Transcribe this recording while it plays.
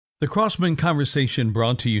The Crossman Conversation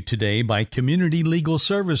brought to you today by Community Legal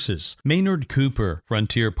Services, Maynard Cooper,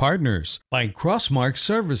 Frontier Partners, by Crossmark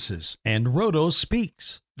Services, and Roto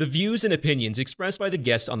Speaks. The views and opinions expressed by the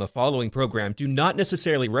guests on the following program do not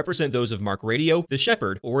necessarily represent those of Mark Radio, The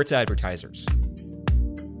Shepherd, or its advertisers.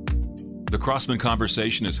 The Crossman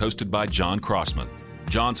Conversation is hosted by John Crossman.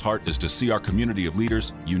 John's heart is to see our community of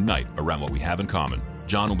leaders unite around what we have in common.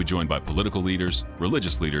 John will be joined by political leaders,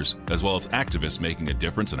 religious leaders, as well as activists making a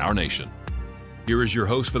difference in our nation. Here is your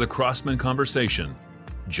host for the Crossman Conversation,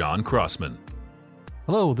 John Crossman.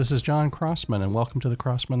 Hello, this is John Crossman, and welcome to the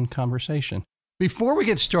Crossman Conversation. Before we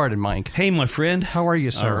get started, Mike. Hey, my friend. How are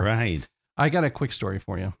you, sir? All right. I got a quick story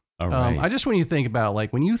for you. All right. I just want you to think about,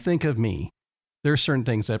 like, when you think of me, there are certain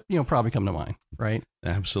things that, probably come to mind, right?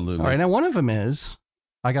 Absolutely. All right. Now, one of them is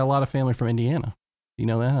I got a lot of family from Indiana. You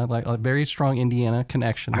know that? I like a very strong Indiana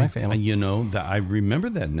connection, my family. I remember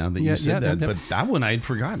that now that you said that, but that one I'd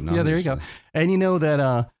forgotten. Yeah, there you go. And you know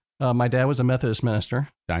that my dad was a Methodist minister.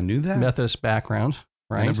 I knew that. Methodist background,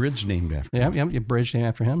 right? And a bridge named after him. Yeah, a bridge named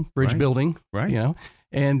after him. Bridge building. Right.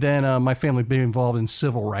 And then my family being involved in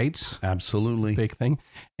civil rights. Absolutely. Big thing.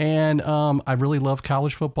 And I really love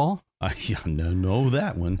college football. know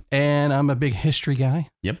that one. And I'm a big history guy.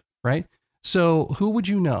 Yep. Right? So who would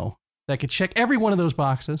you know that could check every one of those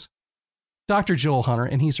boxes? Dr. Joel Hunter,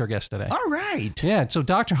 and he's our guest today. All right. Yeah, so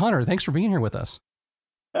Dr. Hunter, thanks for being here with us.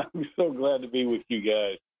 I'm so glad to be with you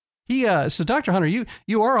guys. So Dr. Hunter,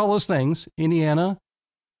 you are all those things: Indiana,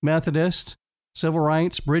 Methodist, civil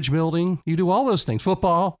rights, bridge building. You do all those things.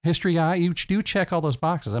 Football, history guy. You do check all those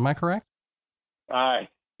boxes. Am I correct?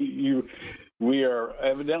 We are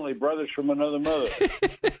evidently brothers from another mother.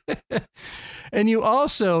 And you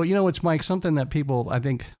also, it's Mike, something that people I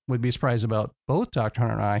think would be surprised about both Dr.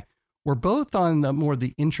 Hunter and I. We're both on the more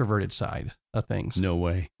the introverted side of things. No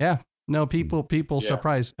way. Yeah. No, people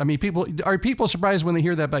surprised. I mean, are people surprised when they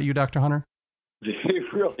hear that about you, Dr. Hunter? They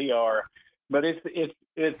really are. But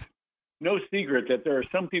it's no secret that there are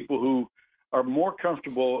some people who are more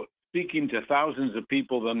comfortable speaking to thousands of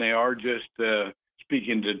people than they are just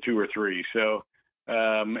speaking to two or three. So,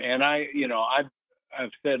 and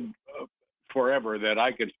I've said forever that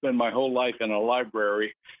I could spend my whole life in a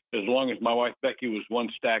library as long as my wife Becky was one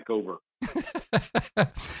stack over.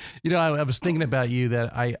 I was thinking about you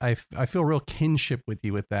that I feel real kinship with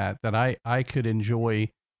you with that I could enjoy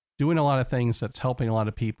doing a lot of things that's helping a lot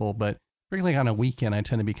of people, but particularly on a weekend, I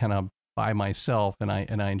tend to be kind of by myself and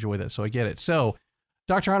I enjoy that. So I get it. So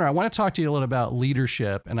Dr. Hunter, I want to talk to you a little about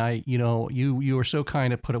leadership. And you were so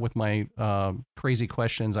kind to put it with my crazy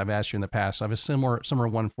questions I've asked you in the past. I have a similar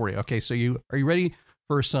one for you. Okay, so are you ready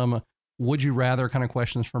for some would you rather kind of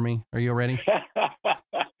questions for me? Are you ready?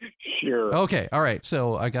 Sure. Okay, all right.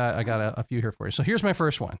 So I got a few here for you. So here's my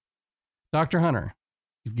first one. Dr. Hunter,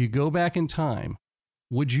 if you go back in time,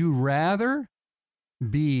 would you rather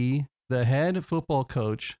be the head football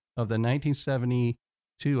coach of the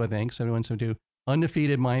 1972, I think, 71, 72,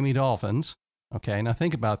 undefeated Miami Dolphins? Okay, now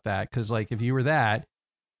think about that, because if you were that,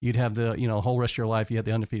 you'd have the whole rest of your life, you had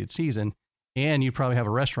the undefeated season, and you'd probably have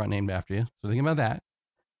a restaurant named after you. So think about that.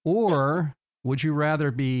 Or would you rather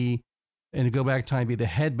be, and to go back in time, be the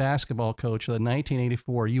head basketball coach of the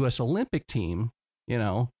 1984 U.S. Olympic team,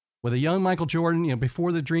 with a young Michael Jordan,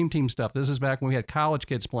 before the Dream Team stuff. This is back when we had college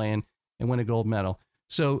kids playing and win a gold medal.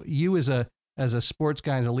 So you as a sports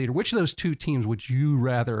guy and a leader, which of those two teams would you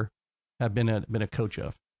rather have been a coach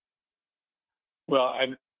of? Well,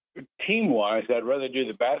 team-wise, I'd rather do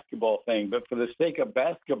the basketball thing, but for the sake of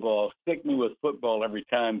basketball, stick me with football every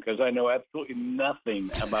time, because I know absolutely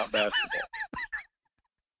nothing about basketball.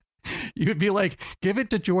 You'd be like, give it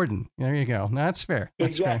to Jordan. There you go. That's fair.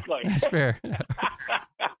 Exactly. That's fair.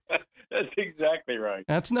 That's exactly right.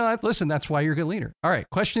 Listen, that's why you're a good leader. All right.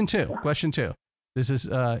 Question two. This is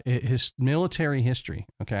his military history.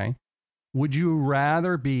 Okay. Would you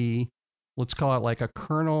rather be, let's call it like a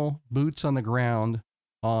colonel, boots on the ground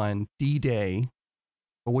on D-Day,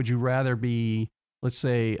 or would you rather be, let's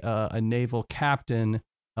say, a naval captain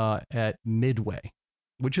at Midway?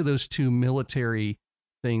 Which of those two military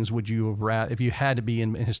things would you have rather, if you had to be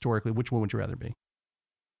in historically, which one would you rather be?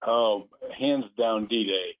 Oh, hands down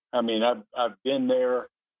D-Day. I mean, I've been there.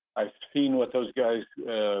 I've seen what those guys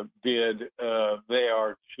did. They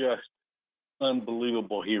are just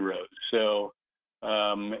unbelievable heroes. So,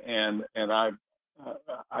 and I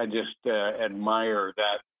just admire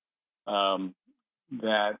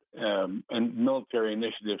that military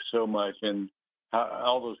initiative so much, and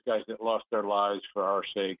all those guys that lost their lives for our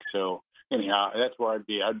sake. So anyhow, that's where I'd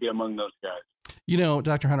be. I'd be among those guys.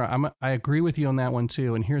 Dr. Hunter, I agree with you on that one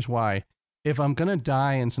too, and here's why. if I'm going to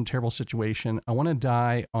die in some terrible situation, I want to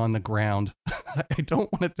die on the ground. I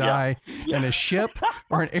don't want to die in a ship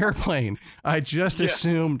or an airplane. I just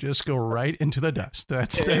assume just go right into the dust.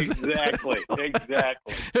 That's exactly.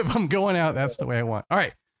 If I'm going out, that's the way I want. All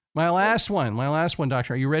right. My last one,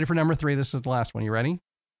 Doctor. Are you ready for number 3? This is the last one. You ready?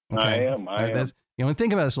 Okay. I am. You know,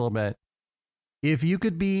 think about this a little bit. If you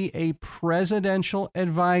could be a presidential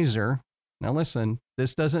advisor, now listen,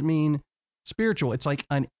 this doesn't mean spiritual. It's like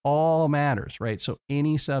on all matters, right? So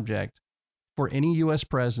any subject for any U.S.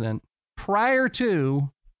 president prior to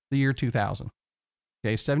the year 2000.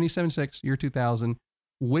 Okay, 77-6, year 2000.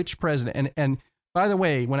 Which president? And by the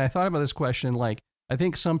way, when I thought about this question, like, I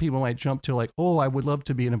think some people might jump to like, oh, I would love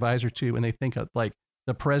to be an advisor to, and they think of like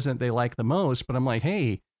the president they like the most. But I'm like,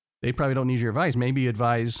 hey, they probably don't need your advice. Maybe you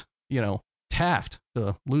advise, you know, Taft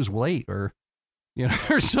to lose weight, or, you know,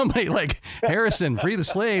 or somebody like Harrison, free the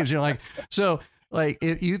slaves, you know, like, so like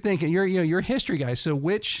if you think you're a history guy. So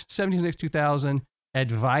which 76-2000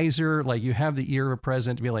 advisor, like you have the ear of a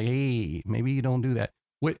president to be like, hey, maybe you don't do that.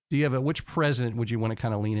 What do you have? Which president would you want to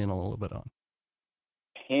kind of lean in a little bit on?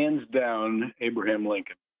 Hands down, Abraham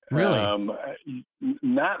Lincoln. Really?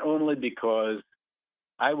 Not only because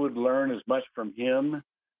I would learn as much from him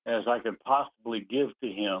as I could possibly give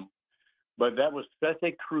to him, but that was such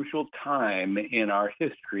a crucial time in our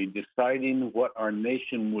history, deciding what our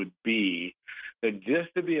nation would be, that just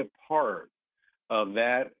to be a part of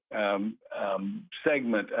that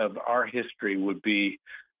segment of our history would be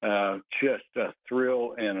just a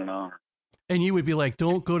thrill and an honor. And you would be like,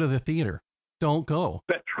 don't go to the theater. Don't go.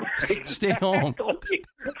 That's right. Stay home.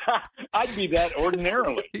 I'd be that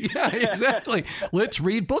ordinarily. Yeah, exactly. Let's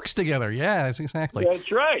read books together. Yeah, that's exactly.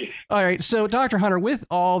 That's right. All right. So, Dr. Hunter, with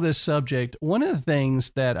all this subject, one of the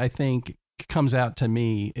things that I think comes out to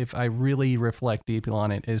me, if I really reflect deeply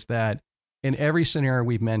on it, is that in every scenario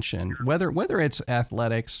we've mentioned, whether it's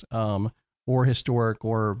athletics or historic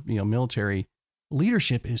or, you know, military,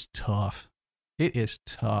 leadership is tough. It is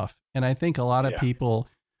tough. And I think a lot of people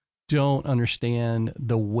don't understand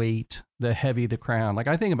the weight, the heavy the crown. Like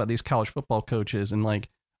I think about these college football coaches and like,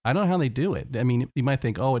 I don't know how they do it. I mean, you might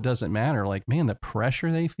think, oh, it doesn't matter. Like, man, the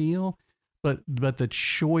pressure they feel, but the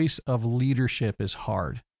choice of leadership is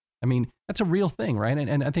hard. I mean, that's a real thing, right?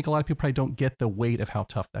 And I think a lot of people probably don't get the weight of how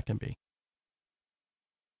tough that can be.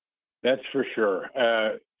 That's for sure.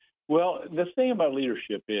 Well, the thing about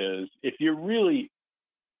leadership is if you're really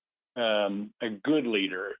a good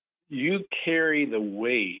leader, you carry the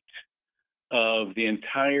weight of the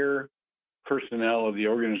entire personnel of the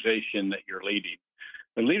organization that you're leading.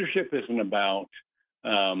 The leadership isn't about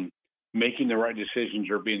making the right decisions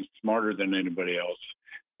or being smarter than anybody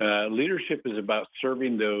else. Leadership is about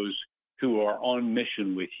serving those who are on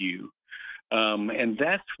mission with you. And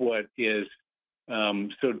that's what is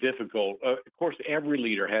so difficult. Of course, every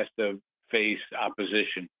leader has to face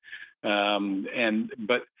opposition.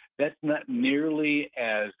 But that's not nearly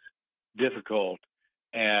as difficult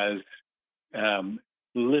as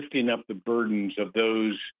lifting up the burdens of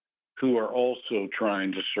those who are also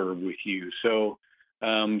trying to serve with you. So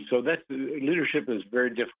that's leadership is a very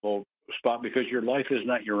difficult spot because your life is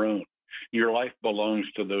not your own. Your life belongs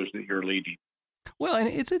to those that you're leading. Well, and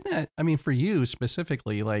it's in that, I mean, for you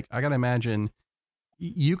specifically, like I got to imagine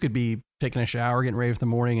you could be taking a shower, getting ready for the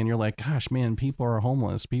morning, and you're like, gosh, man, people are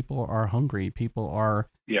homeless. People are hungry. People are,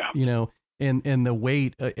 you know, and the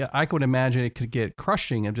weight, I could imagine it could get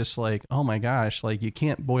crushing of just like, oh my gosh, like you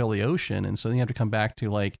can't boil the ocean. And so then you have to come back to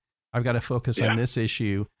like, I've got to focus on this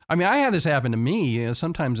issue. I mean, I had this happen to me. You know,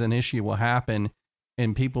 sometimes an issue will happen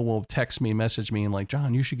and people will text me, message me and like,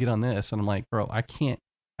 John, you should get on this. And I'm like, bro, I can't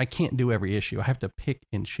do every issue. I have to pick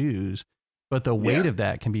and choose. But the weight of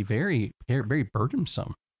that can be very, very burdensome.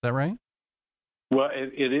 Is that right? Well,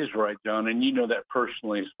 it is right, John. And you know that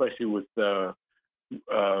personally, especially with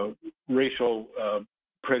racial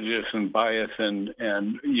prejudice and bias, and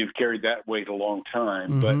you've carried that weight a long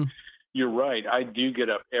time. Mm-hmm. But you're right. I do get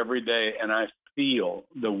up every day and I feel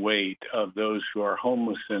the weight of those who are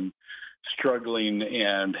homeless and struggling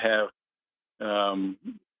and have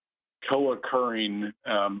co-occurring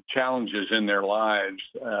challenges in their lives.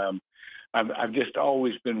 I've just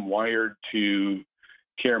always been wired to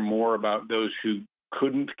care more about those who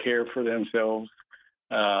couldn't care for themselves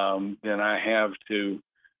than I have to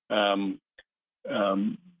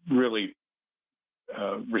really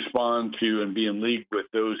respond to and be in league with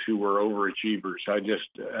those who were overachievers. I just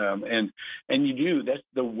and you do. That's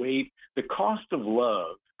the weight. The cost of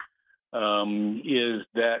love is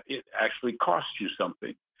that it actually costs you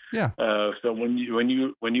something. Yeah. So when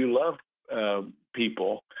you love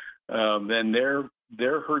people, then their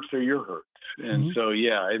hurts are your hurts. And so,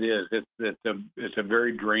 yeah, it is. It's a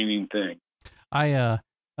very draining thing. I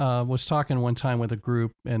was talking one time with a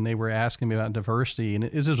group, and they were asking me about diversity, and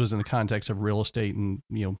this was in the context of real estate and,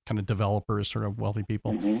 kind of developers, sort of wealthy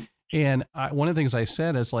people. And one of the things I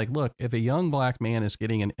said is like, look, if a young black man is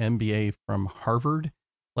getting an MBA from Harvard,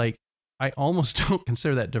 like, I almost don't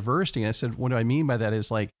consider that diversity. And I said, what do I mean by that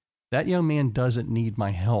is like, that young man doesn't need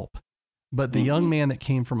my help. But the young man that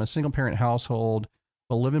came from a single parent household,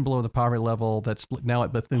 but living below the poverty level, that's now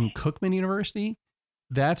at Bethune-Cookman University,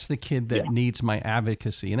 that's the kid that needs my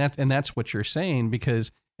advocacy. And that's what you're saying,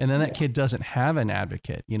 because, and then that kid doesn't have an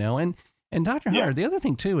advocate, and Dr. Hunter, the other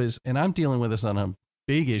thing too is, and I'm dealing with this on a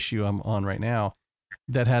big issue I'm on right now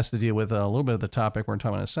that has to deal with a little bit of the topic we're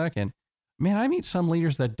talking about in a second. Man, I meet some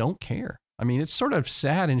leaders that don't care. I mean, it's sort of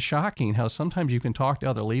sad and shocking how sometimes you can talk to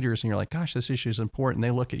other leaders and you're like, gosh, this issue is important. They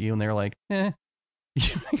look at you and they're like, So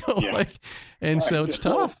it's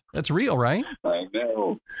tough. That's real, right? I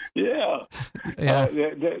know. Yeah.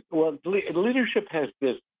 Leadership has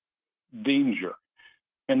this danger.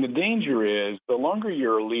 And the danger is the longer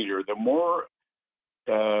you're a leader, the more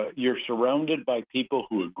you're surrounded by people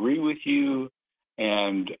who agree with you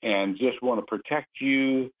and just want to protect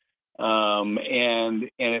you. And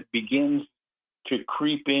it begins to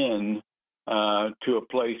creep in to a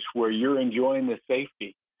place where you're enjoying the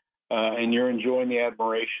safety and you're enjoying the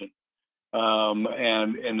admiration.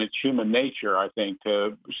 And it's human nature, I think,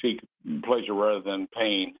 to seek pleasure rather than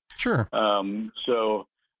pain. Sure. So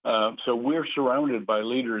we're surrounded by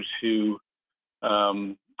leaders who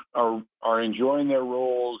are enjoying their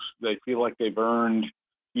roles. They feel like they've earned,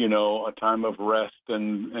 a time of rest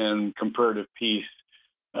and comparative peace.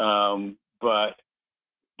 But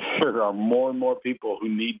there are more and more people who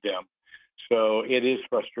need them. So it is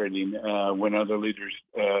frustrating when other leaders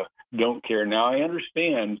don't care. Now, I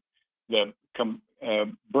understand the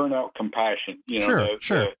burnout compassion.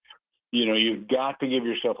 Sure. You've got to give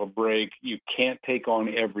yourself a break. You can't take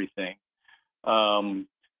on everything.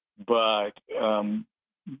 But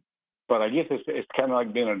I guess it's kind of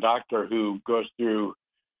like being a doctor who goes through,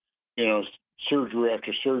 surgery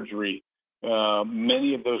after surgery.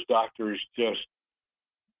 Many of those doctors just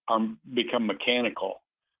become mechanical,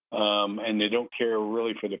 and they don't care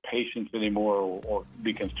really for the patients anymore or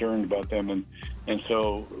be concerned about them. And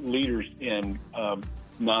so leaders in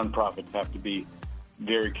nonprofits have to be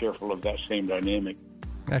very careful of that same dynamic.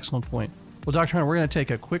 Excellent point. Well, Dr. Hunter, we're going to take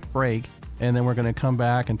a quick break, and then we're going to come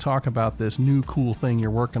back and talk about this new cool thing you're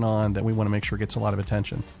working on that we want to make sure gets a lot of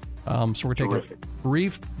attention. So we're taking a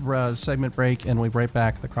brief segment break, and we'll be right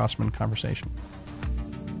back to the Crossman Conversation.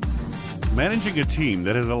 Managing a team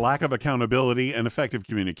that has a lack of accountability and effective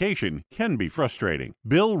communication can be frustrating.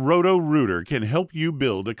 Bill Roto-Rooter can help you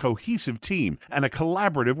build a cohesive team and a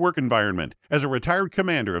collaborative work environment. As a retired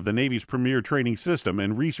commander of the Navy's premier training system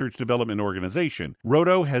and research development organization,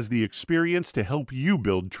 Roto has the experience to help you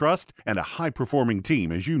build trust and a high-performing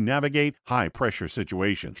team as you navigate high-pressure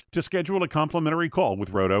situations. To schedule a complimentary call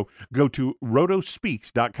with Roto, go to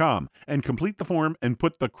rotospeaks.com and complete the form and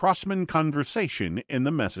put the Crossman Conversation in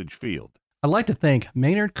the message field. I'd like to thank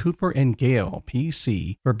Maynard Cooper & Gale,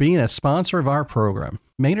 PC, for being a sponsor of our program.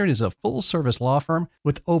 Maynard is a full-service law firm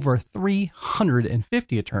with over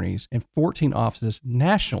 350 attorneys and 14 offices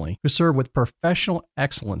nationally who serve with professional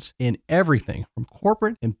excellence in everything from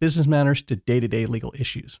corporate and business matters to day-to-day legal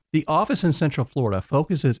issues. The office in Central Florida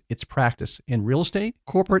focuses its practice in real estate,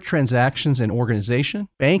 corporate transactions and organization,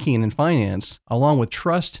 banking and finance, along with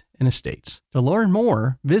trust and estates. To learn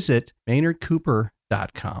more, visit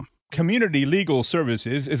maynardcooper.com. Community Legal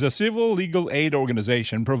Services is a civil legal aid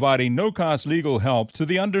organization providing no-cost legal help to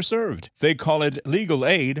the underserved. They call it Legal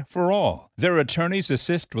Aid for All. Their attorneys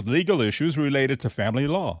assist with legal issues related to family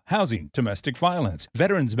law, housing, domestic violence,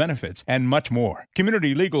 veterans benefits, and much more.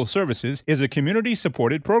 Community Legal Services is a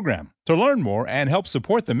community-supported program. To learn more and help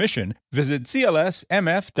support the mission, visit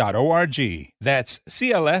clsmf.org. That's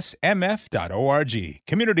clsmf.org.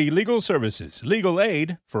 Community Legal Services, Legal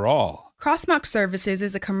Aid for All. Crossmark Services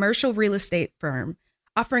is a commercial real estate firm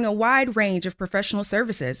offering a wide range of professional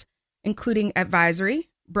services, including advisory,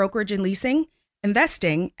 brokerage and leasing,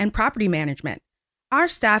 investing, and property management. Our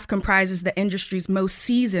staff comprises the industry's most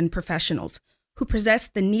seasoned professionals who possess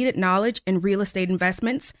the needed knowledge in real estate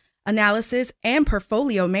investments, analysis, and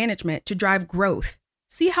portfolio management to drive growth.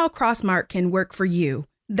 See how Crossmark can work for you.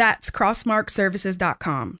 That's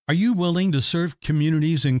crossmarkservices.com. Are you willing to serve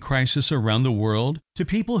communities in crisis around the world? To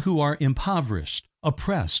people who are impoverished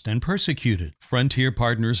oppressed, and persecuted. Frontier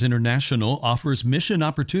Partners International offers mission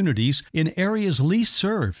opportunities in areas least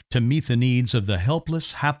served to meet the needs of the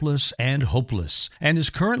helpless, hapless, and hopeless, and is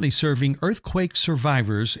currently serving earthquake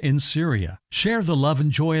survivors in Syria. Share the love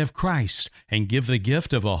and joy of Christ and give the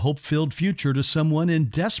gift of a hope-filled future to someone in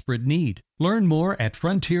desperate need. Learn more at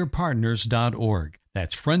frontierpartners.org.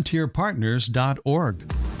 That's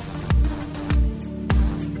frontierpartners.org.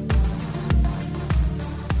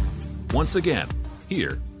 Once again,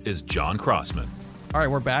 here is John Crossman. All right,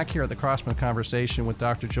 we're back here at the Crossman Conversation with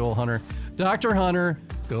Dr. Joel Hunter. Dr. Hunter,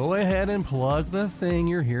 go ahead and plug the thing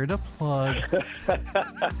you're here to plug.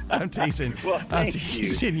 I'm teasing. Well, I'm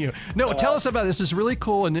teasing you. No, tell us about this. This is really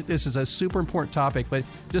cool, and this is a super important topic, but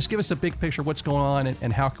just give us a big picture of what's going on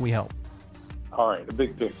and how can we help? All right, the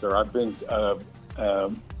big picture. I've been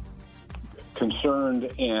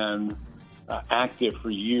concerned and active for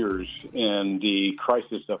years in the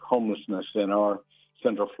crisis of homelessness in our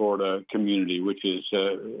Central Florida community, which is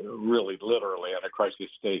really literally at a crisis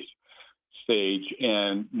stage,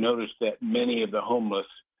 and noticed that many of the homeless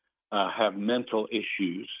have mental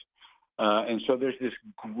issues. And so there's this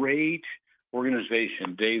great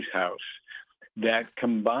organization, Dave's House, that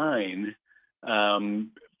combine affordable,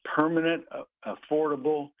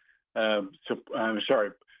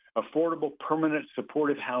 permanent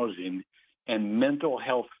supportive housing and mental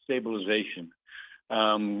health stabilization,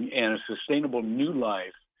 and a sustainable new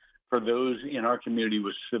life for those in our community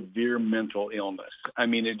with severe mental illness. I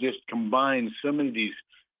mean, it just combines so many of these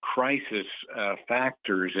crisis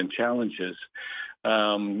factors and challenges.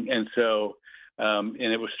 And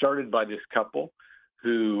it was started by this couple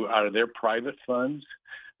who, out of their private funds,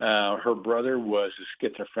 her brother was a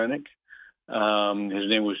schizophrenic. His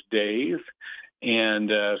name was Dave. And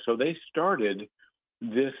so they started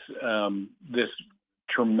this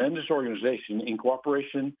tremendous organization in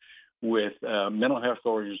cooperation with mental health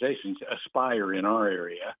organizations, Aspire in our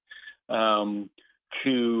area,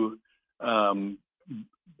 to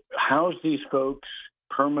house these folks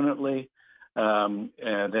permanently.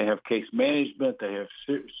 They have case management, they have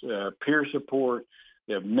peer support,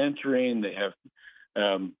 they have mentoring, they have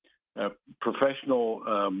professional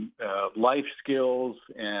life skills,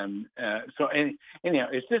 and anyhow,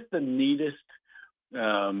 it's just the neatest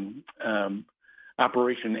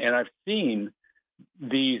operation. And I've seen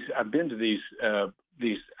these. I've been to these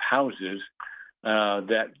houses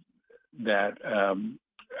that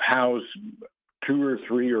house 2 or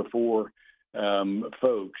 3 or 4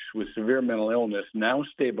 folks with severe mental illness, now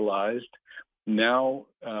stabilized, now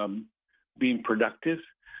being productive,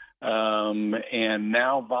 and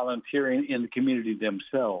now volunteering in the community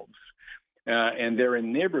themselves. And they're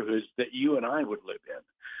in neighborhoods that you and I would live in.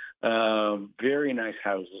 Very nice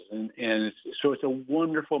houses. And it's a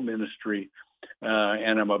wonderful ministry,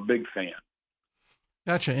 and I'm a big fan.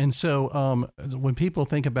 Gotcha. And so when people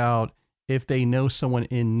think about if they know someone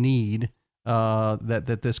in need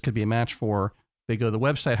that this could be a match for, they go to the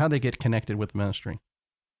website. How do they get connected with the ministry?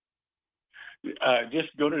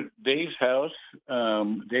 Just go to Dave's House,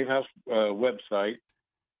 website,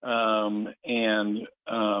 and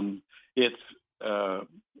it's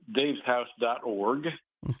daveshouse.org.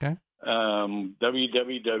 Okay.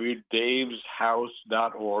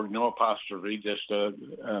 www.daveshouse.org, no apostrophe, just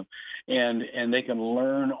and they can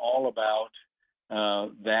learn all about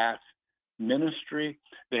that ministry.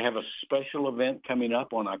 They have a special event coming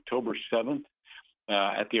up on October 7th.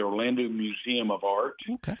 At the Orlando Museum of Art.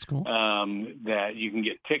 Okay, that's cool. That you can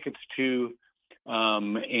get tickets to,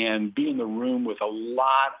 and be in the room with a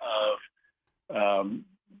lot of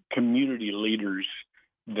community leaders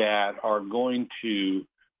that are going to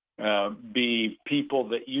be people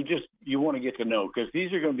that you want to get to know, because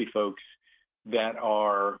these are going to be folks that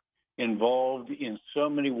are involved in so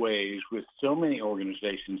many ways with so many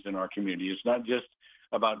organizations in our community. It's not just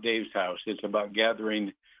about Dave's House. It's about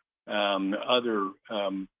gathering other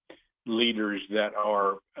leaders that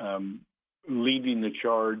are leading the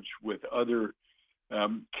charge with other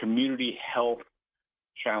community health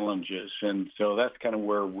challenges. And so that's kind of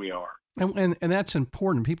where we are. And that's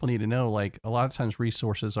important. People need to know, like, a lot of times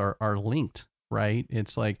resources are linked, right?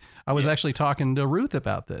 It's like, I was actually talking to Ruth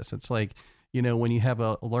about this. It's like, when you have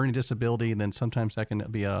a learning disability, then sometimes that can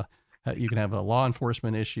be you can have a law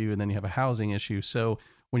enforcement issue, and then you have a housing issue. So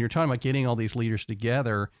when you're talking about getting all these leaders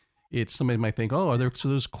together, somebody might think, oh, are there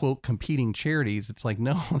those, quote, competing charities? It's like,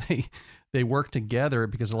 no, they work together,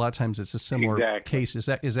 because a lot of times it's a similar case. Is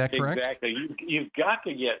that correct? Exactly. You've got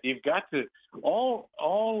to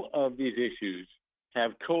all of these issues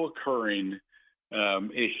have co-occurring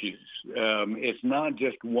issues. It's not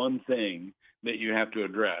just one thing that you have to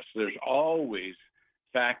address. There's always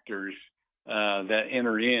factors that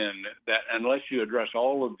enter in, that unless you address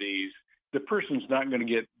all of these, the person's not going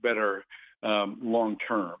to get better long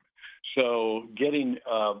term. So getting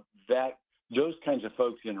those kinds of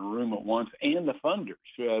folks in a room at once, and the funders,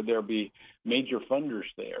 there'll be major funders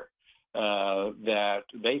there that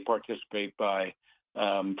they participate by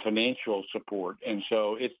financial support, and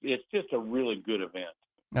so it's just a really good event.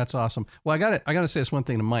 That's awesome. Well, I got to say this one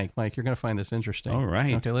thing to Mike. Mike, you're going to find this interesting. All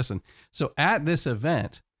right. Okay, listen. So at this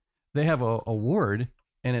event, they have a award,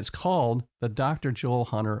 and it's called the Dr. Joel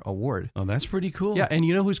Hunter Award. Oh, that's pretty cool. Yeah, and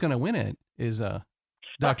you know who's going to win it is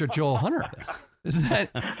Dr. Joel Hunter. Is that?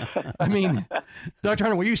 I mean, Dr.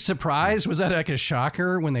 Hunter, were you surprised? Was that like a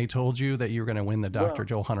shocker when they told you that you were going to win the Dr.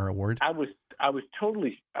 Joel Hunter Award? I was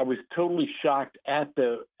totally shocked at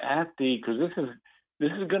the because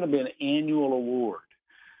this is going to be an annual award.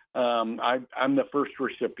 I'm the first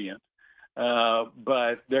recipient,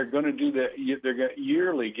 but they're going to they're going to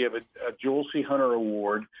yearly give a Joel C. Hunter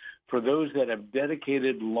Award for those that have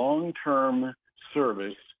dedicated long-term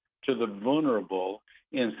service to the vulnerable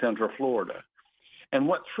in Central Florida. And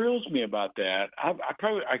what thrills me about that, I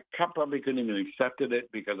probably couldn't even accepted it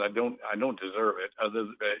because I don't deserve it.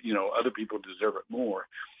 Other people deserve it more.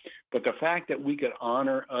 But the fact that we could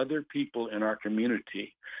honor other people in our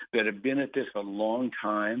community that have been at this a long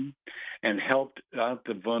time and helped out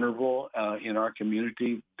the vulnerable in our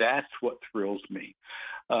community, that's what thrills me.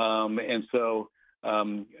 And so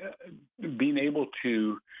being able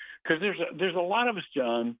to, because there's a lot of us,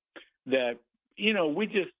 John, that we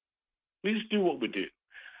just do what we do.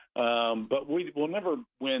 But we'll never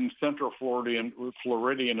win Central Floridian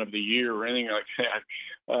of the Year or anything like that.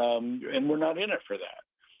 And we're not in it for that.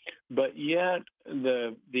 But yet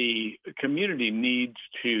the community needs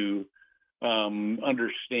to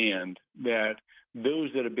understand that those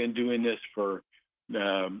that have been doing this for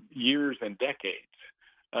years and decades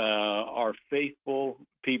are faithful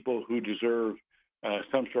people who deserve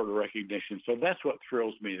some sort of recognition. So that's what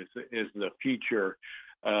thrills me is the future.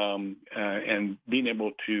 And being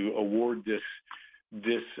able to award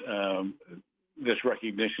this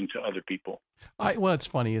recognition to other people. It's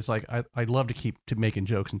funny. It's like I'd love to keep making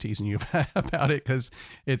jokes and teasing you about it because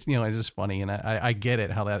it's it's just funny, and I get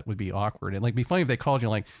it how that would be awkward, and like be funny if they called you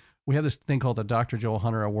like, we have this thing called the Dr. Joel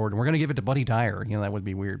Hunter Award and we're going to give it to Buddy Dyer. That would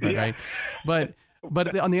be weird, right? But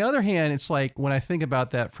on the other hand, it's like when I think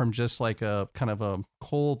about that from just like a kind of a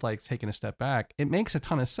cold, like taking a step back, it makes a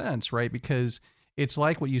ton of sense, right? Because it's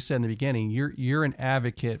like what you said in the beginning. You're an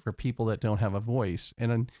advocate for people that don't have a voice,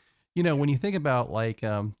 and when you think about like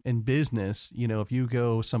in business, if you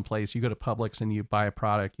go someplace, you go to Publix and you buy a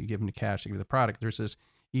product, you give them the cash, you give the product. There's this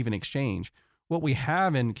even exchange. What we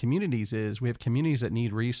have in communities is we have communities that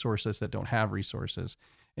need resources that don't have resources,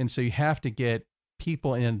 and so you have to get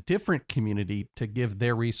people in a different community to give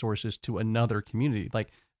their resources to another community.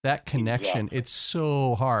 Like that connection, It's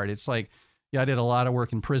so hard. It's like, I did a lot of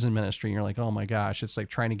work in prison ministry, and you're like, oh my gosh, it's like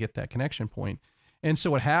trying to get that connection point. And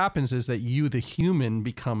so what happens is that you, the human,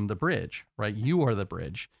 become the bridge, right? You are the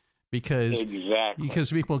bridge because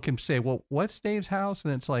people can say, well, what's Dave's house?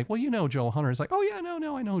 And it's like, well, Joel Hunter. It's like, oh yeah,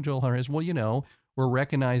 no, I know who Joel Hunter is. Well, we're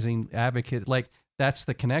recognizing advocate, like that's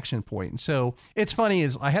the connection point. And so it's funny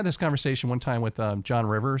is I had this conversation one time with John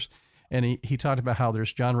Rivers, and he talked about how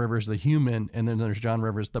there's John Rivers, the human, and then there's John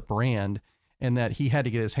Rivers, the brand. And that he had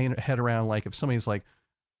to get his head around, like if somebody's like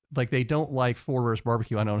they don't like Four Rivers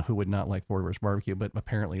Barbecue. I don't know who would not like Four Rivers Barbecue, but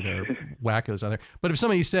apparently there are wackos out there. But if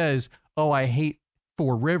somebody says, oh, I hate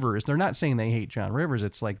Four Rivers, they're not saying they hate John Rivers.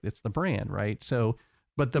 It's like, it's the brand, right? So,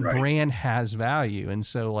 but the brand has value. And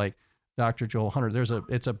so like Dr. Joel Hunter,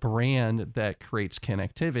 it's a brand that creates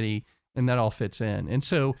connectivity, and that all fits in. And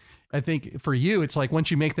so I think for you, it's like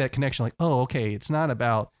once you make that connection, like, oh, okay, it's not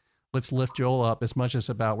about let's lift Joel up as much as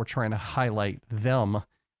about we're trying to highlight them,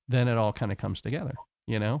 then it all kind of comes together,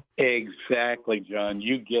 Exactly, John.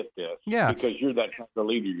 You get this. Yeah. Because you're that kind of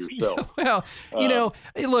leader yourself. Well,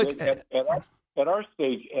 look. At our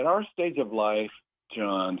stage of life,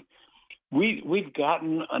 John, we've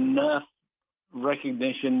gotten enough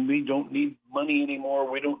recognition. We don't need money anymore.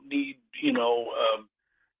 We don't need,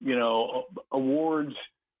 awards.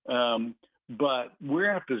 But we're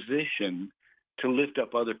in a position to lift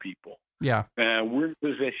up other people. Yeah. We're in a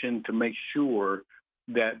position to make sure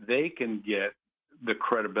that they can get the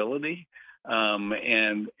credibility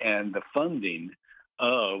and the funding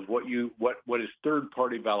of what is third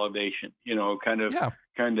party validation.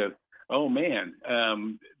 Kind of. Oh man,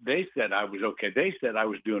 they said I was okay. They said I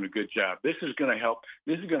was doing a good job. This is going to help.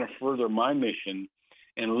 This is going to further my mission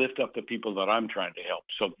and lift up the people that I'm trying to help.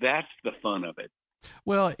 So that's the fun of it.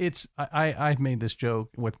 Well, I've made this joke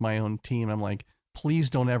with my own team. I'm like, please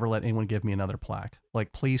don't ever let anyone give me another plaque.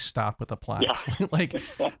 Like, please stop with the plaques. Yeah. Like,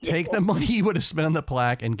 take the money you would have spent on the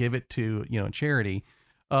plaque and give it to, charity.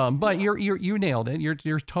 But you nailed it.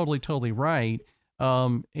 You're totally right.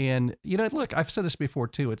 And look, I've said this before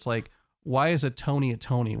too. It's like, why is a Tony a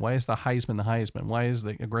Tony? Why is the Heisman the Heisman? Why is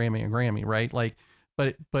a Grammy, right? Like,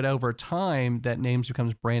 but over time, that name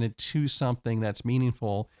becomes branded to something that's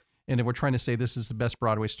meaningful. And if we're trying to say this is the best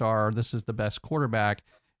Broadway star, or this is the best quarterback,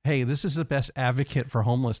 hey, this is the best advocate for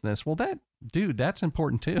homelessness. Well, that's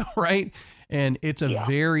important too, right? And it's a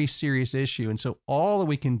very serious issue. And so all that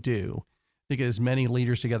we can do to get as many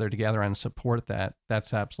leaders together and support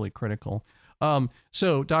that's absolutely critical.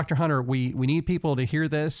 So Dr. Hunter, we need people to hear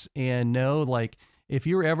this and know, like, if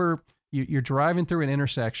you're ever, you're driving through an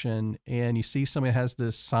intersection and you see somebody has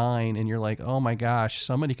this sign and you're like, oh my gosh,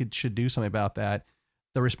 somebody should do something about that.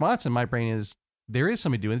 The response in my brain is, there is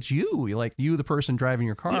somebody doing it. It's you, the person driving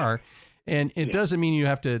your car. Yeah. And it doesn't mean you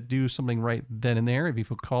have to do something right then and there if you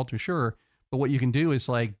feel called to, sure. But what you can do is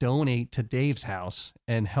like donate to Dave's house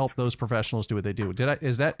and help those professionals do what they do.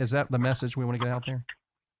 Is that the message we want to get out there?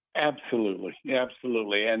 Absolutely.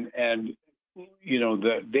 And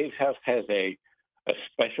the Dave's house has a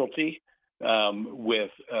specialty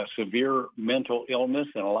with severe mental illness,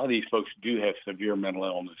 and a lot of these folks do have severe mental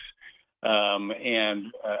illness. And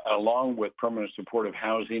along with permanent supportive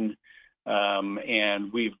housing,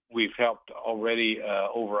 and we've helped already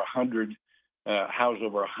over 100 house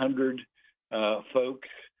over 100 folks.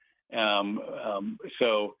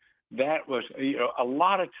 So that was a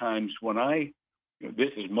lot of times when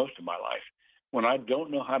this is most of my life. When I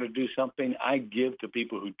don't know how to do something, I give to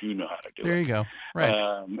people who do know how to do it. There you go. Right.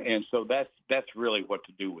 And so that's really what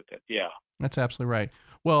to do with it. Yeah. That's absolutely right.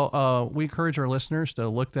 Well, we encourage our listeners to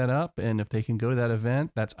look that up, and if they can go to that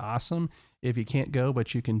event, that's awesome. If you can't go,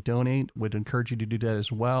 but you can donate, would encourage you to do that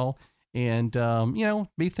as well. And,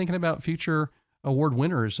 be thinking about future award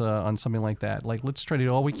winners on something like that. Like, let's try to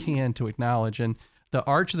do all we can to acknowledge. And the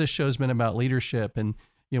arch of this show has been about leadership. And,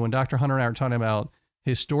 when Dr. Hunter and I were talking about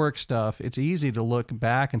historic stuff, it's easy to look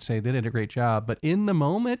back and say they did a great job. But in the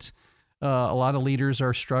moment, a lot of leaders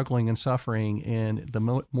are struggling and suffering, and the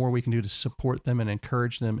more we can do to support them and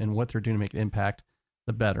encourage them in what they're doing to make an impact,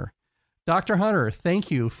 the better. Dr. Hunter, thank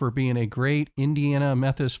you for being a great Indiana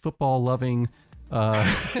Methodist football-loving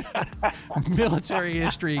military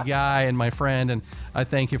history guy and my friend, and I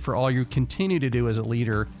thank you for all you continue to do as a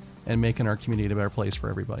leader and making our community a better place for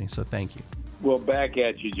everybody. So thank you. Well, back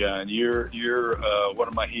at you, John. You're one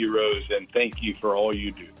of my heroes, and thank you for all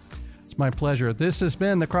you do. It's my pleasure. This has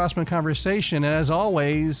been the Crossman Conversation, and as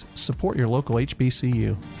always, support your local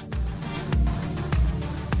HBCU.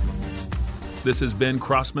 This has been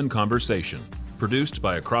Crossman Conversation, produced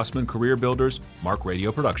by a Crossman Career Builders Mark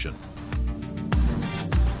Radio production.